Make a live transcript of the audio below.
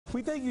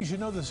We think you should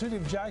know the city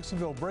of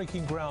Jacksonville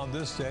breaking ground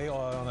this day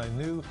on a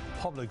new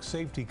public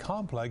safety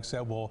complex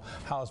that will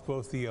house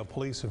both the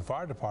police and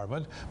fire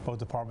department. Both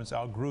departments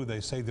outgrew,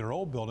 they say, their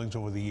old buildings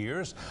over the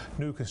years.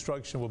 New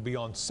construction will be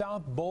on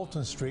South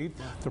Bolton Street.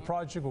 The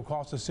project will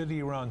cost the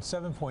city around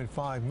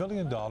 $7.5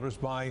 million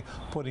by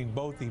putting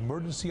both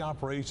emergency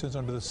operations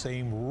under the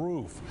same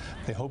roof.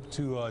 They hope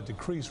to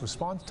decrease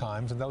response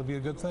times, and that'll be a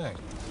good thing.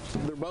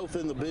 They're both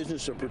in the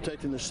business of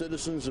protecting the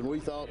citizens, and we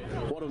thought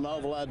what a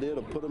novel idea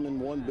to put them in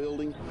one building.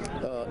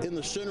 In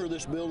the center of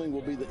this building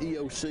will be the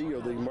EOC,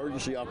 or the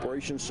Emergency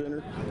Operations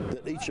Center,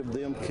 that each of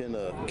them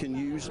can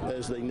use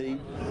as they need.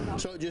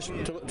 So it just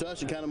to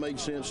us it kind of made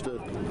sense to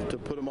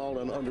put them all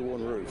under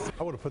one roof.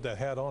 I would have put that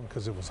hat on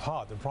because it was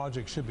hot. The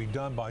project should be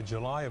done by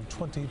July of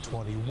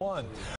 2021.